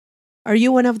Are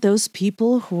you one of those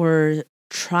people who are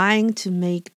trying to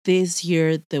make this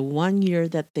year the one year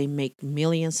that they make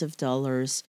millions of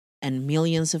dollars and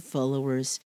millions of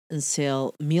followers and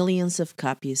sell millions of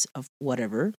copies of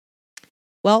whatever?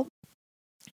 Well,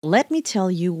 let me tell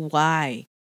you why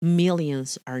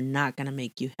millions are not going to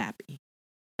make you happy.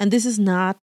 And this is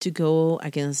not to go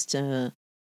against a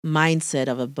mindset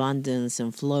of abundance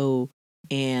and flow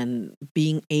and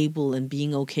being able and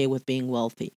being okay with being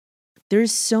wealthy.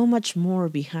 There's so much more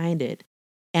behind it.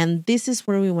 And this is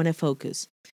where we want to focus.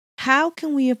 How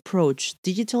can we approach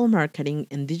digital marketing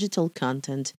and digital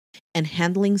content and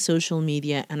handling social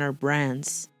media and our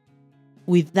brands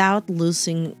without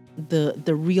losing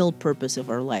the real purpose of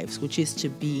our lives, which is to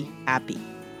be happy?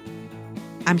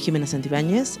 I'm Jimena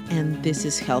Santibáñez, and this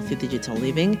is Healthy Digital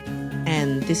Living,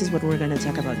 and this is what we're going to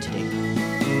talk about today.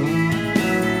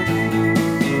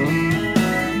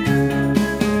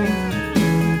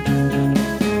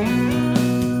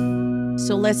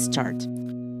 So let's start.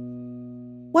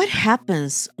 What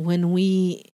happens when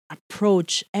we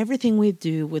approach everything we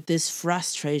do with this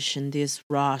frustration, this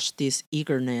rush, this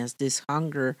eagerness, this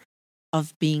hunger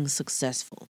of being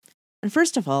successful? And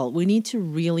first of all, we need to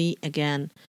really,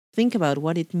 again, think about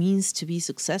what it means to be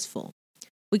successful.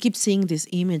 We keep seeing these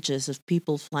images of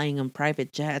people flying on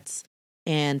private jets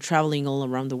and traveling all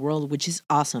around the world, which is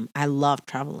awesome. I love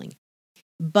traveling.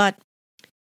 But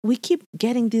we keep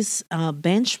getting these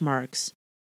benchmarks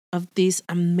of these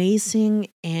amazing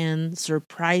and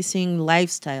surprising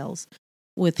lifestyles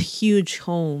with huge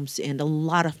homes and a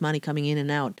lot of money coming in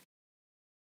and out.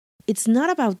 It's not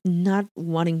about not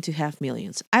wanting to have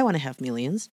millions. I want to have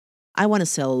millions. I want to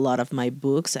sell a lot of my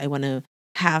books. I want to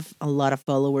have a lot of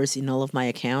followers in all of my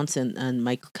accounts and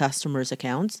my customers'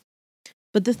 accounts.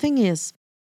 But the thing is,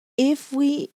 if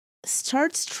we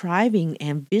start striving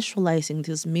and visualizing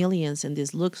these millions and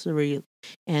this luxury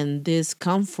and this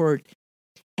comfort,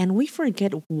 and we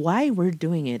forget why we're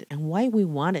doing it and why we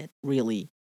want it, really,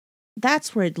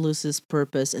 that's where it loses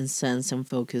purpose and sense and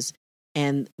focus.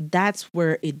 And that's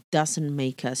where it doesn't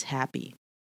make us happy.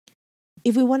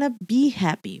 If we want to be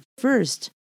happy, first,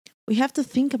 we have to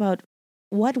think about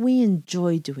what we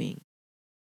enjoy doing,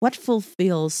 what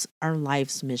fulfills our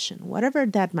life's mission, whatever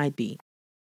that might be.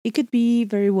 It could be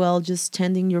very well just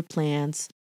tending your plants,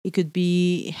 it could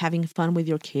be having fun with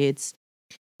your kids.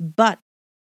 But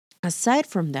aside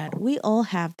from that, we all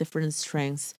have different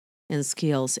strengths and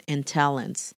skills and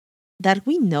talents that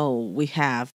we know we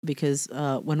have because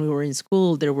when we were in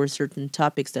school, there were certain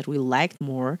topics that we liked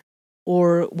more,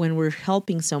 or when we're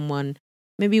helping someone,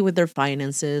 maybe with their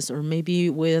finances, or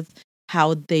maybe with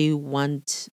how they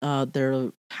want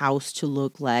their house to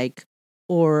look like,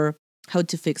 or how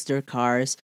to fix their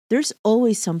cars. There's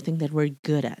always something that we're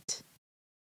good at.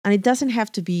 And it doesn't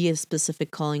have to be a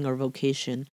specific calling or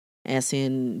vocation, as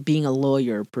in being a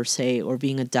lawyer per se or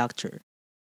being a doctor.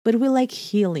 But we like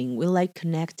healing, we like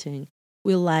connecting,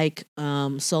 we like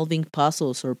solving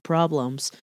puzzles or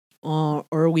problems,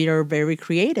 or we are very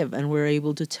creative and we're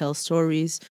able to tell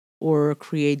stories or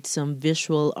create some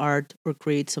visual art or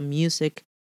create some music.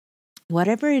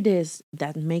 Whatever it is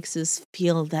that makes us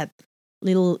feel that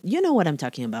little, you know what I'm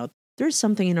talking about. There's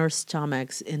something in our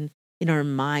stomachs, in our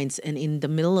minds, and in the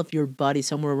middle of your body,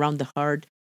 somewhere around the heart,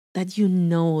 that you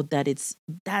know that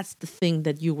that's the thing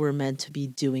that you were meant to be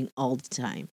doing all the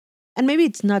time. And maybe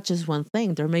it's not just one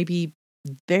thing. There may be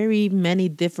very many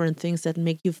different things that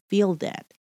make you feel that.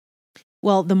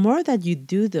 Well, the more that you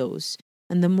do those,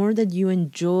 and the more that you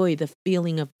enjoy the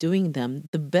feeling of doing them,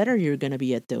 the better you're going to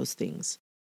be at those things.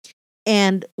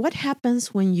 And what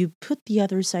happens when you put the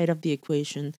other side of the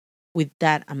equation with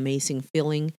that amazing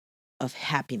feeling of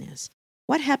happiness?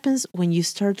 What happens when you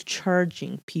start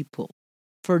charging people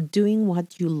for doing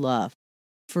what you love,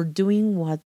 for doing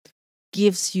what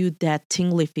gives you that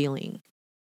tingly feeling?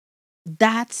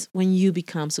 That's when you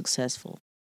become successful.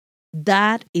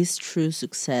 That is true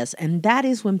success. And that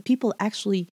is when people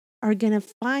actually are going to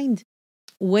find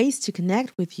ways to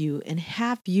connect with you and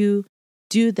have you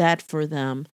do that for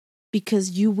them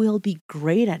because you will be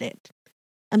great at it.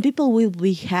 And people will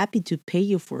be happy to pay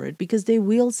you for it because they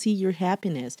will see your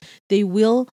happiness. They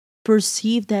will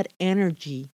perceive that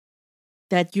energy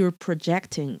that you're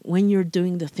projecting when you're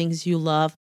doing the things you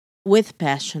love with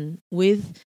passion,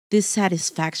 with this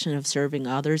satisfaction of serving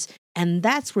others. And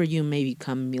that's where you may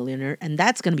become a millionaire. And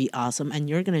that's going to be awesome. And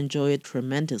you're going to enjoy it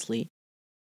tremendously.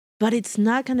 But it's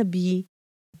not going to be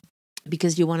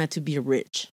because you wanted to be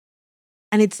rich.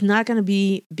 And it's not going to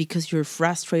be because you're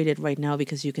frustrated right now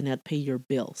because you cannot pay your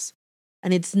bills.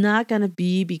 And it's not going to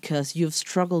be because you've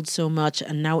struggled so much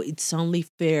and now it's only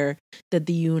fair that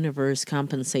the universe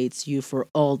compensates you for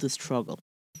all the struggle.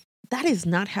 that is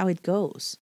not how it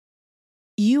goes.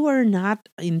 You are not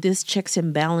in this checks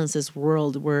and balances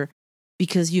world where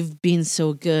because you've been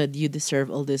so good, you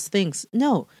deserve all these things.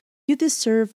 No, you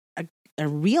deserve a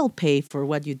real pay for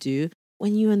what you do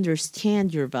when you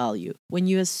understand your value, when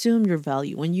you assume your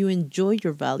value, when you enjoy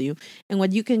your value, and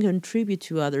what you can contribute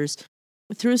to others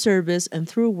through service and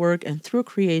through work and through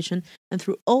creation and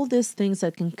through all these things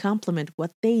that can complement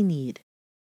what they need.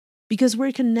 Because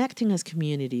we're connecting as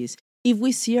communities. If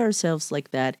we see ourselves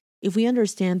like that, if we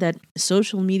understand that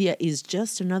social media is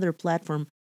just another platform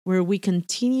where we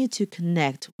continue to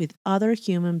connect with other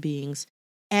human beings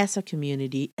as a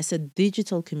community, as a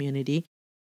digital community,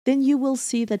 then you will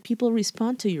see that people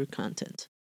respond to your content.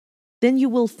 Then you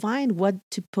will find what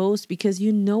to post because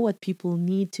you know what people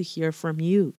need to hear from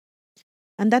you.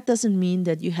 And that doesn't mean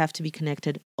that you have to be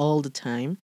connected all the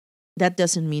time. That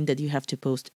doesn't mean that you have to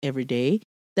post every day.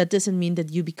 That doesn't mean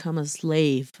that you become a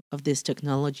slave of this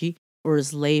technology or a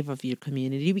slave of your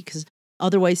community, because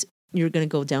otherwise you're going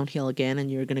to go downhill again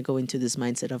and you're going to go into this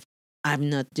mindset of, I'm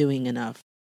not doing enough.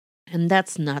 And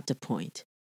that's not the point.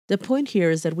 The point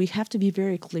here is that we have to be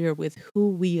very clear with who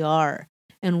we are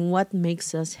and what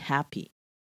makes us happy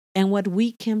and what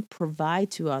we can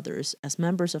provide to others as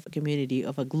members of a community,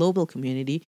 of a global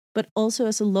community, but also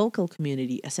as a local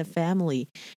community, as a family,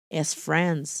 as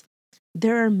friends.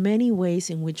 There are many ways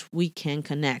in which we can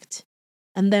connect.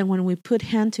 And then when we put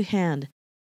hand to hand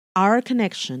our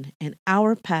connection and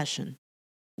our passion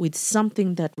with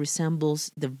something that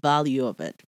resembles the value of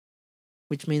it,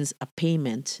 which means a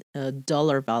payment, a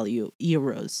dollar value,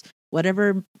 euros,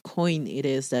 whatever coin it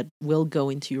is that will go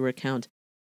into your account,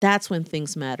 that's when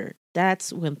things matter.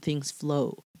 That's when things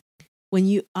flow. When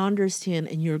you understand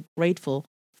and you're grateful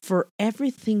for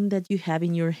everything that you have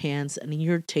in your hands and in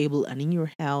your table and in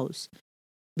your house,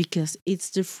 because it's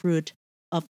the fruit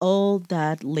of all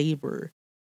that labor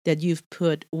that you've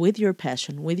put with your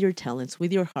passion, with your talents,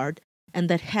 with your heart, and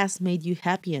that has made you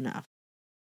happy enough.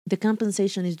 The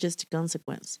compensation is just a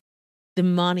consequence. The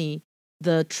money,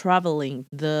 the traveling,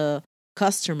 the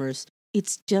customers,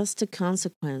 it's just a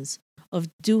consequence of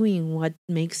doing what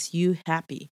makes you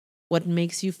happy, what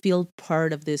makes you feel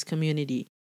part of this community.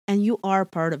 And you are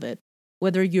part of it,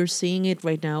 whether you're seeing it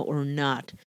right now or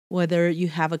not, whether you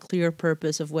have a clear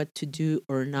purpose of what to do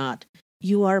or not.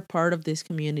 You are part of this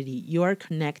community. You are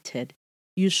connected.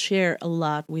 You share a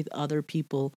lot with other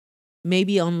people,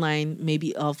 maybe online,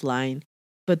 maybe offline,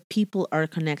 but people are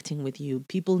connecting with you.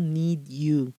 People need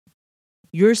you.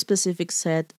 Your specific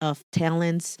set of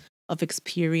talents, of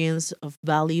experience, of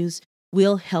values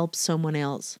will help someone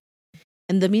else.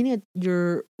 And the minute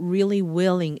you're really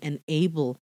willing and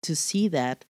able to see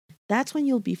that, that's when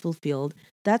you'll be fulfilled.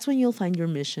 That's when you'll find your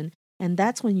mission. And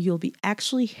that's when you'll be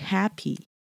actually happy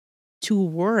to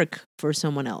work for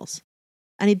someone else.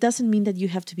 And it doesn't mean that you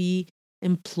have to be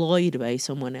employed by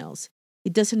someone else.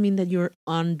 It doesn't mean that you're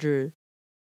under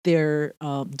their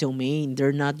domain,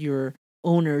 they're not your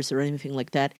owners or anything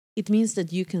like that. It means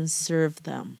that you can serve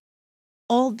them.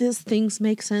 All these things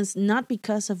make sense not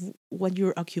because of what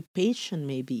your occupation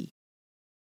may be,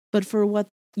 but for what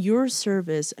your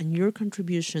service and your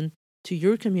contribution to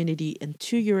your community and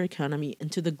to your economy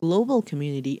and to the global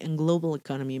community and global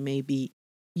economy may be.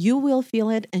 You will feel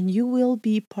it and you will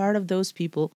be part of those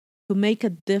people who make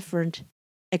a different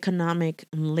economic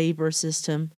and labor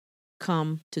system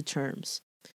come to terms.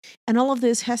 And all of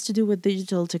this has to do with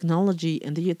digital technology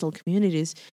and digital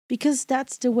communities because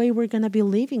that's the way we're going to be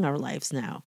living our lives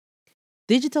now.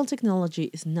 Digital technology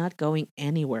is not going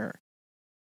anywhere.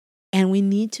 And we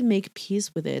need to make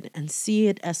peace with it and see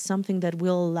it as something that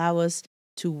will allow us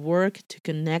to work, to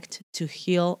connect, to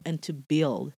heal, and to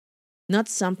build, not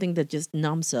something that just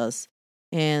numbs us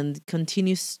and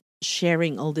continues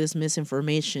sharing all this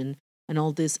misinformation and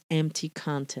all this empty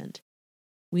content.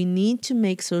 We need to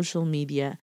make social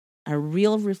media a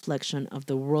real reflection of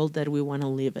the world that we want to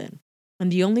live in.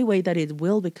 And the only way that it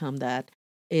will become that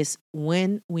is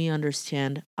when we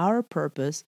understand our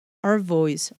purpose, our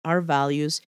voice, our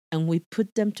values, and we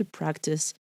put them to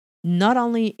practice not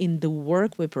only in the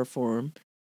work we perform,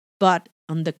 but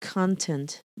on the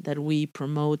content that we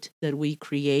promote, that we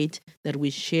create, that we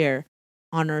share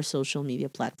on our social media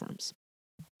platforms.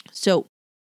 So,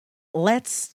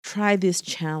 let's try this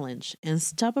challenge and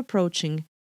stop approaching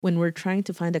when we're trying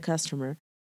to find a customer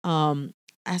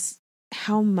as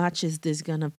how much is this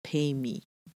gonna pay me?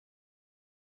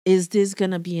 Is this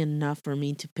gonna be enough for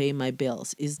me to pay my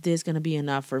bills? Is this gonna be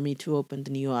enough for me to open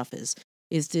the new office?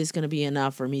 Is this gonna be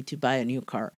enough for me to buy a new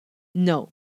car? No.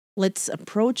 Let's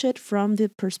approach it from the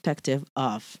perspective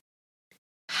of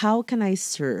how can I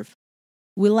serve?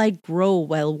 Will I grow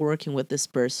while working with this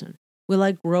person? Will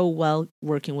I grow while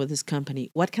working with this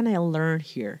company? What can I learn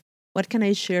here? What can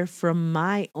I share from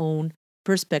my own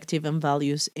perspective and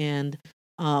values and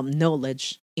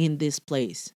knowledge in this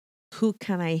place? Who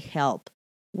can I help?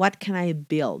 What can I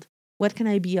build? What can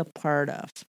I be a part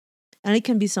of? And it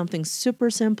can be something super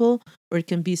simple or it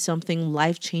can be something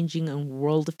life changing and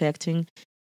world affecting.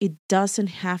 It doesn't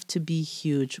have to be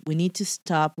huge. We need to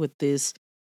stop with this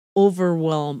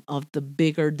overwhelm of the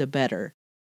bigger the better.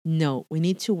 No, we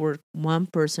need to work one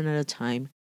person at a time,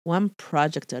 one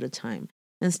project at a time,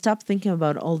 and stop thinking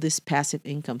about all this passive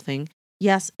income thing.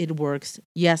 Yes, it works.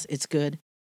 Yes, it's good.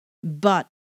 But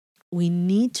we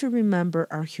need to remember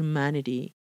our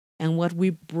humanity and what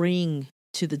we bring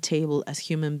to the table as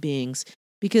human beings.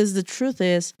 Because the truth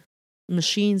is,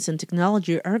 machines and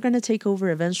technology are going to take over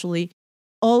eventually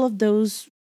all of those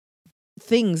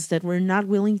things that we're not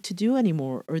willing to do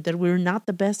anymore or that we're not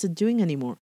the best at doing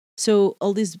anymore. So,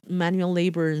 all this manual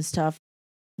labor and stuff,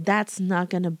 that's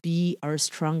not going to be our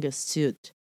strongest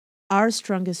suit. Our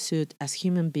strongest suit as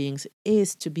human beings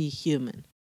is to be human.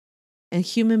 And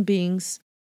human beings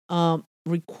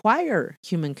require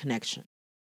human connection.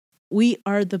 We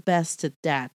are the best at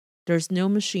that. There's no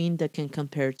machine that can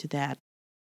compare to that.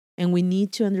 And we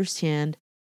need to understand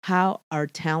how our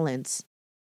talents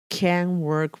can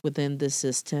work within the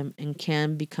system and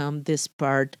can become this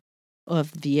part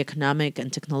of the economic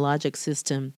and technological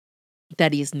system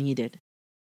that is needed.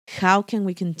 How can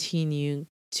we continue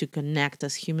to connect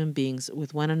as human beings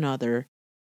with one another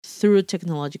through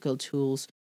technological tools,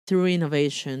 through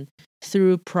innovation,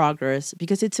 through progress?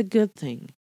 Because it's a good thing.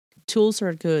 Tools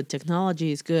are good,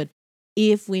 technology is good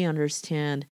if we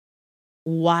understand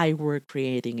why we're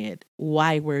creating it,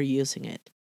 why we're using it.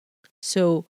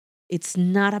 So it's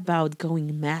not about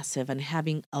going massive and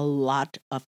having a lot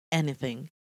of anything.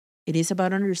 It is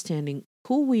about understanding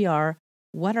who we are,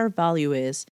 what our value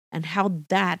is, and how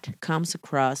that comes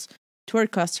across to our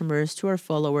customers, to our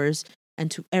followers, and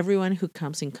to everyone who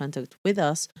comes in contact with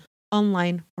us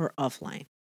online or offline.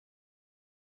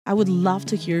 I would love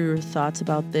to hear your thoughts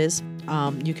about this.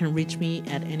 You can reach me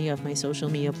at any of my social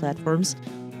media platforms,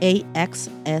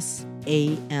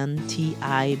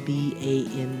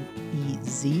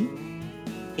 AXSANTIBANEZ.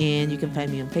 And you can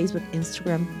find me on Facebook,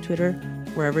 Instagram, Twitter,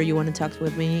 wherever you want to talk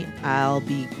with me. I'll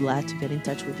be glad to get in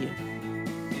touch with you.